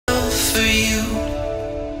for you.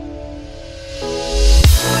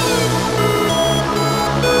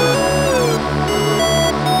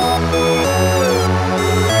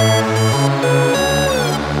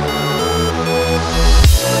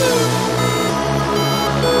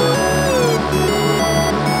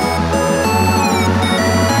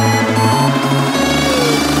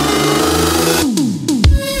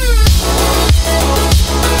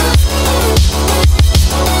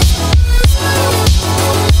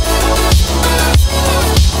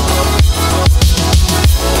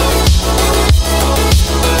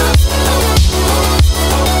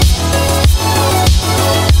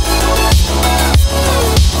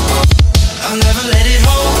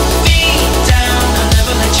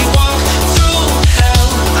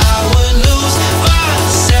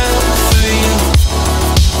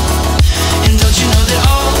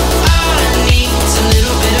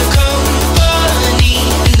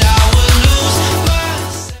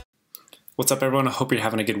 What's up everyone? I hope you're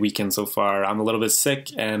having a good weekend so far. I'm a little bit sick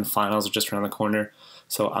and finals are just around the corner,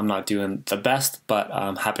 so I'm not doing the best, but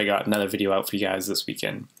I'm happy I got another video out for you guys this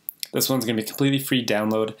weekend. This one's going to be a completely free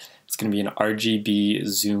download. It's going to be an RGB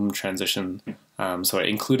zoom transition. So what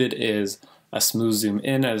included is a smooth zoom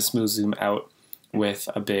in and a smooth zoom out with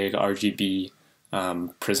a big RGB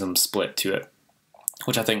prism split to it,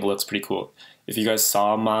 which I think looks pretty cool. If you guys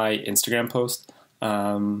saw my Instagram post,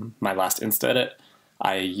 my last Insta edit,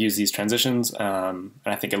 I use these transitions, and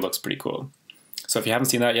I think it looks pretty cool. So if you haven't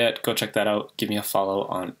seen that yet, go check that out. Give me a follow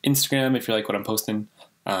on Instagram if you like what I'm posting.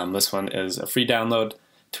 This one is a free download.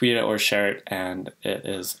 Tweet it or share it, and it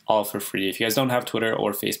is all for free. If you guys don't have Twitter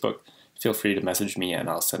or Facebook, feel free to message me and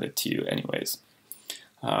I'll send it to you anyways.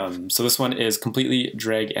 So this one is completely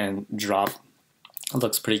drag and drop. It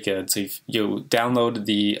looks pretty good. So if you download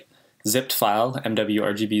the zipped file,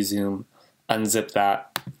 RGB Zoom, unzip that,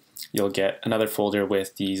 you'll get another folder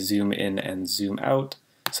with the zoom in and zoom out.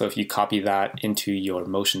 So if you copy that into your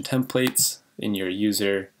motion templates, in your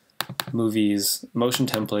user, movies, motion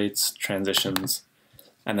templates, transitions,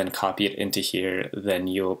 and then copy it into here, then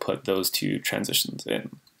you'll put those two transitions in.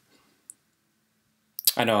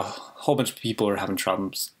 I know a whole bunch of people are having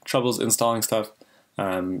troubles installing stuff.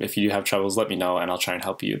 If you do have troubles, let me know and I'll try and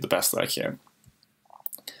help you the best that I can.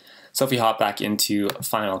 So if we hop back into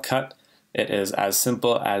Final Cut, it is as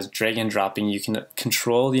simple as drag and dropping. You can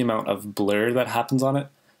control the amount of blur that happens on it.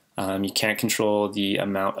 You can't control the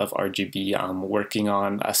amount of RGB. I'm working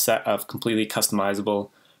on a set of completely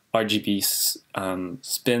customizable RGB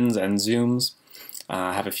spins and zooms.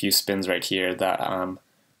 I have a few spins right here that I'm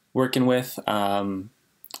working with,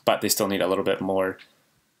 but they still need a little bit more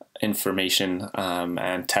information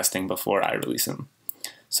and testing before I release them.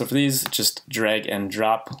 So for these, just drag and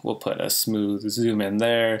drop. We'll put a smooth zoom in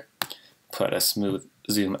there. Put a smooth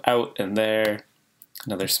zoom out in there,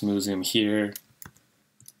 another smooth zoom here,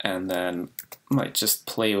 and then might just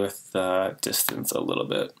play with the distance a little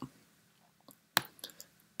bit.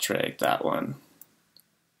 Drag that one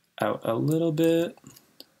out a little bit.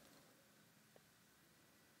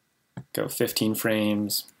 Go 15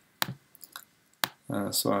 frames.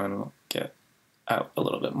 This one will get out a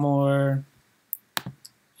little bit more,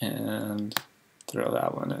 and throw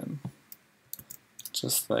that one in,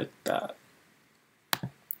 just like that.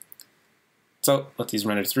 So let these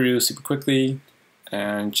render through super quickly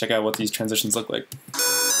and check out what these transitions look like.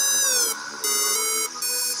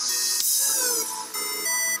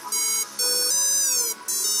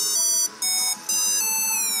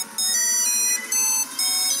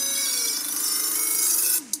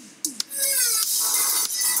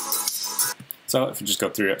 So if you just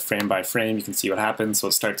go through it frame by frame, you can see what happens. So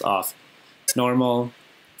it starts off normal,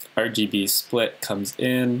 RGB split comes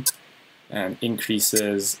in and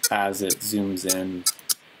increases as it zooms in.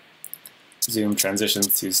 Zoom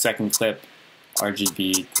transitions to second clip,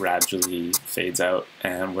 RGB gradually fades out,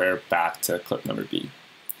 and we're back to clip number B.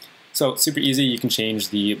 So super easy. You can change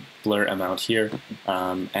the blur amount here,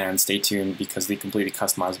 and stay tuned because the completely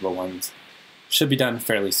customizable ones should be done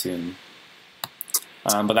fairly soon.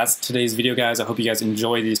 But that's today's video, guys. I hope you guys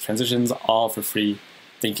enjoy these transitions, all for free.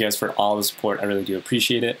 Thank you guys for all the support. I really do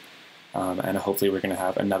appreciate it. And hopefully we're going to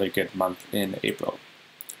have another good month in April.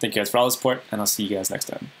 Thank you guys for all the support, and I'll see you guys next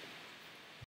time.